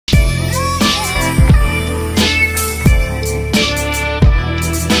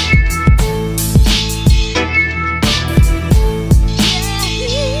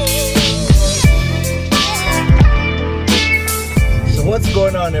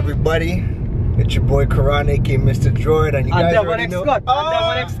on, everybody? It's your boy Karan, aka Mr. Droid, and you guys already know.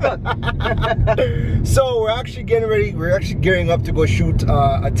 So we're actually getting ready. We're actually gearing up to go shoot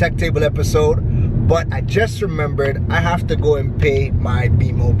a Tech Table episode. But I just remembered I have to go and pay my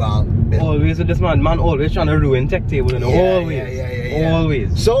B-Mobile bill. Always with this man always trying to ruin Tech Table, you know.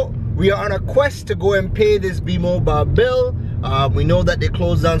 Always. So we are on a quest to go and pay this B-Mobile bill. We know that they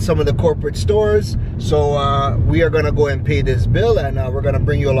closed down some of the corporate stores, so we are gonna go and pay this bill, and we're gonna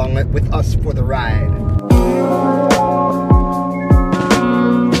bring you along with us for the ride.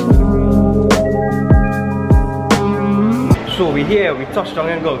 So we here, we touched down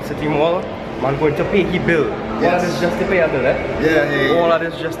in Gulf City Mall. Man going to pay his bill. Yes. All of this just to pay a bill, eh? Yeah. All of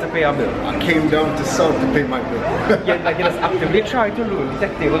this just to pay a bill. I came down to South to pay my bill. Like you just actively try to ruin the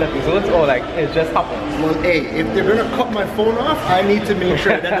Tech Table episodes, or like it just happens? Well, hey, if they're gonna cut my phone off, I need to make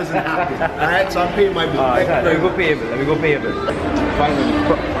sure that doesn't happen. Alright, so I'm paying my bill. Let me go pay a bill. Let me go pay a bill. Finally.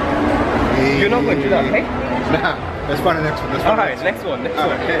 You're not going to that, right? Nah. Let's find the next one. Alright, next one.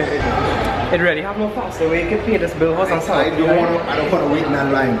 It really have no faster way you can pay this bill. I don't want to wait in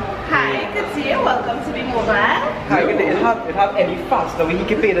that line. Hi, good to see you. Welcome to B-Mobile. Hi, it have any faster way you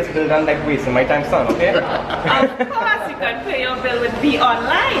can pay this bill than like wasting my time, son, okay? Of course, you can pay your bill with Be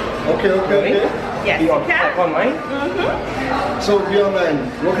Online. Okay. Yes, you can. Online? So Be Online,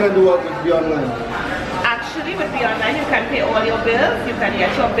 what can I do with Be Online? Actually, with Be Online, you can pay all your bills. You can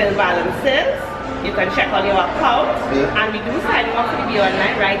get your bill balances. You can check all your accounts, and we do sign you up for the Be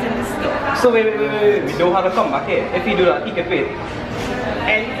Online right in the store. So wait, we don't have to come back here. If you do that, he can pay it.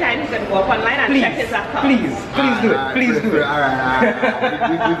 Anytime you can go up online and check his account. Please do it. Please do it. Alright,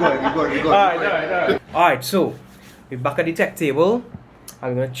 we go. Alright, so we're back at the Tech Table.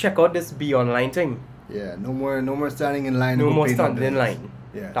 I'm gonna check out this Be Online thing. Yeah, no more standing in line. No more standing in line.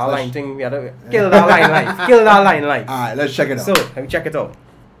 Yeah, that line thing, we gotta kill that line life. Kill that line life. Alright, let's check it out. So let me check it out.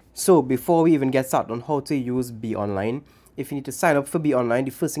 So before we even get started on how to use Be Online, if you need to sign up for Be Online,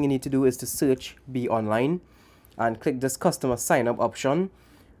 the first thing you need to do is to search Be Online and click this customer sign up option.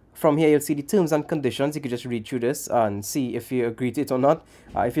 From here you'll see the terms and conditions. You can just read through this and see if you agree to it or not.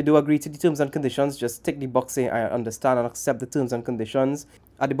 If you do agree to the terms and conditions, just tick the box saying I understand and accept the terms and conditions.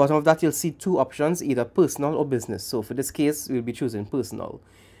 At the bottom of that you'll see two options, either personal or business. So for this case we'll be choosing personal.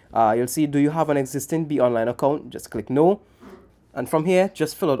 You'll see, do you have an existing Be Online account? Just click no. And from here,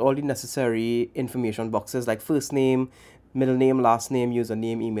 just fill out all the necessary information boxes like first name, middle name, last name,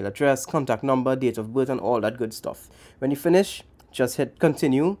 username, email address, contact number, date of birth, and all that good stuff. When you finish, just hit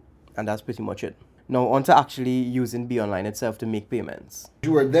continue, and that's pretty much it. Now on to actually using Be Online itself to make payments.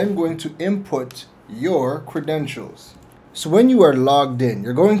 You are then going to input your credentials. So when you are logged in,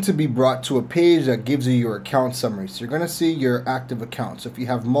 you're going to be brought to a page that gives you your account summary. So you're going to see your active accounts. So if you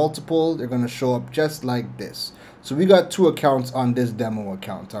have multiple, they're going to show up just like this. So we got 2 accounts on this demo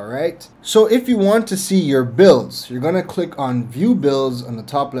account, all right? So if you want to see your bills, you're going to click on View Bills on the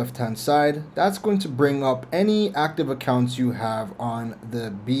top left-hand side. That's going to bring up any active accounts you have on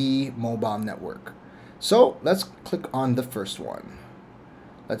the B-Mobile network. So let's click on the first one.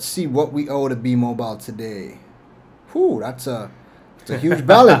 Let's see what we owe to B-Mobile today. Whew, that's a huge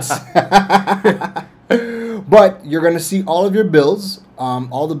balance. But you're going to see all of your bills,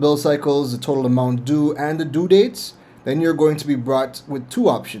 all the bill cycles, the total amount due, and the due dates. Then you're going to be brought with 2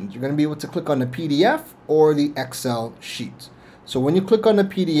 options. You're going to be able to click on the PDF or the Excel sheet. So when you click on the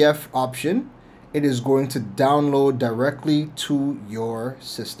PDF option, it is going to download directly to your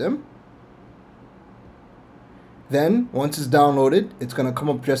system. Then once it's downloaded, it's going to come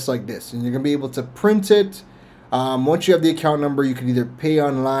up just like this, and you're going to be able to print it. Once you have the account number, you can either pay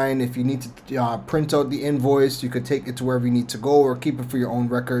online. If you need to print out the invoice, you could take it to wherever you need to go or keep it for your own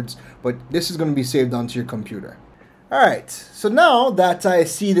records. But this is going to be saved onto your computer. Alright, so now that I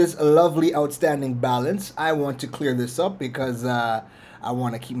see this lovely outstanding balance, I want to clear this up because I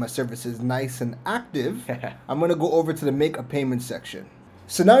want to keep my services nice and active. I'm going to go over to the Make a Payment section.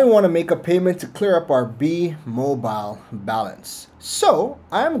 So now we want to make a payment to clear up our B-Mobile balance. So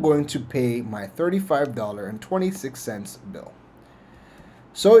I'm going to pay my $35.26 bill.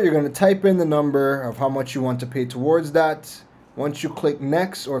 So you're going to type in the number of how much you want to pay towards that. Once you click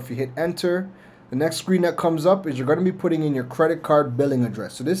next, or if you hit enter, the next screen that comes up is you're going to be putting in your credit card billing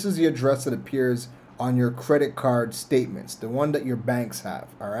address. So this is the address that appears on your credit card statements, the one that your banks have,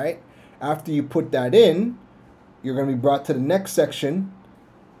 all right? After you put that in, you're going to be brought to the next section.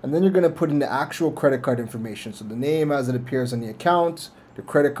 And then you're going to put in the actual credit card information. So the name as it appears on the account, the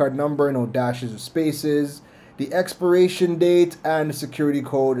credit card number, no dashes or spaces, the expiration date, and the security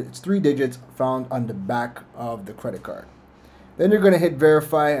code. It's 3 digits found on the back of the credit card. Then you're going to hit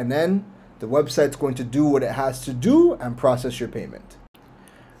verify, and then the website's going to do what it has to do and process your payment.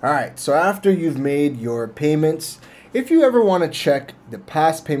 Alright, so after you've made your payments, if you ever want to check the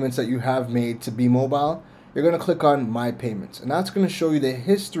past payments that you have made to B-Mobile, you're going to click on My Payments. And that's going to show you the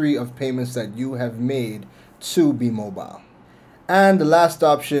history of payments that you have made to B-Mobile. And the last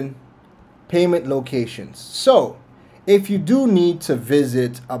option, payment locations. So, if you do need to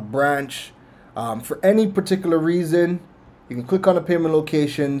visit a branch for any particular reason, you can click on the payment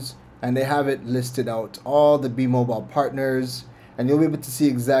locations and they have it listed out, all the B-Mobile partners, and you'll be able to see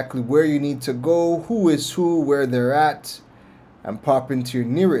exactly where you need to go, who is who, where they're at, and pop into your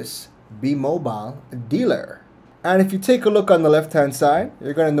nearest B-Mobile dealer. And if you take a look on the left-hand side,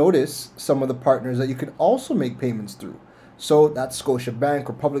 you're going to notice some of the partners that you can also make payments through. So that's Scotiabank,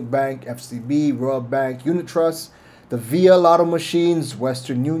 Republic Bank, FCB, Royal Bank, Unit Trust, the Via Lotto Machines,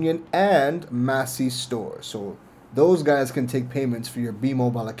 Western Union, and Massey Store. So those guys can take payments for your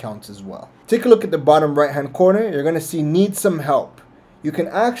B-Mobile accounts as well. Take a look at the bottom right-hand corner. You're going to see Need Some Help. You can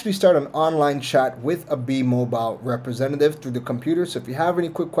actually start an online chat with a B-Mobile representative through the computer. So if you have any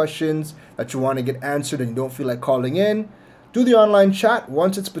quick questions that you want to get answered and you don't feel like calling in, do the online chat.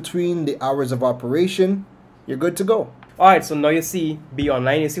 Once it's between the hours of operation, you're good to go. Alright, so now you see Be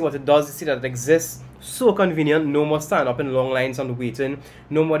Online, you see what it does, you see that it exists. So convenient, no more stand up in long lines on the waiting,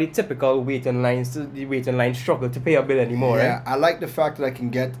 no more the typical waiting lines, the waiting line struggle to pay a bill anymore, yeah, right? I like the fact that I can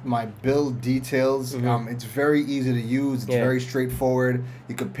get my bill details. It's very easy to use, it's very straightforward.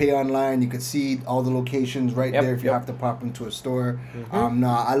 You could pay online, you could see all the locations right there if you have to pop into a store.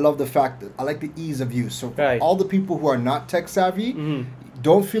 I love the fact that I like the ease of use. So for all the people who are not tech savvy,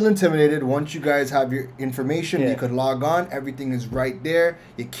 don't feel intimidated. Once you guys have your information, you could log on. Everything is right there.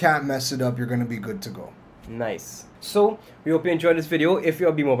 You can't mess it up. You're going to be good to go. Nice. So, we hope you enjoyed this video. If you're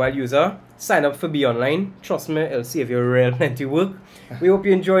a B-Mobile user, sign up for Be Online. Trust me, it'll save you real plenty work. We hope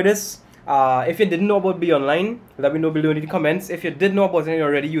you enjoyed this. If you didn't know about Be Online, let me know below in the comments. If you did know about it and you're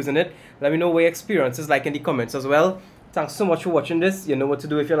already using it, let me know what your experience is like in the comments as well. Thanks so much for watching this. You know what to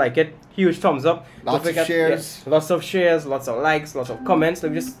do if you like it. Huge thumbs up. Lots of shares. Lots of shares, lots of likes, lots of comments.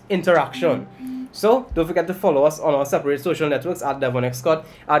 Like just interaction. So, don't forget to follow us on our separate social networks at Devon X Scott,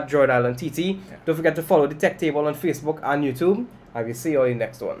 at Droid Island TT. Don't forget to follow the Tech Table on Facebook and YouTube. I will see you all in the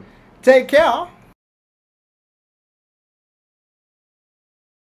next one. Take care.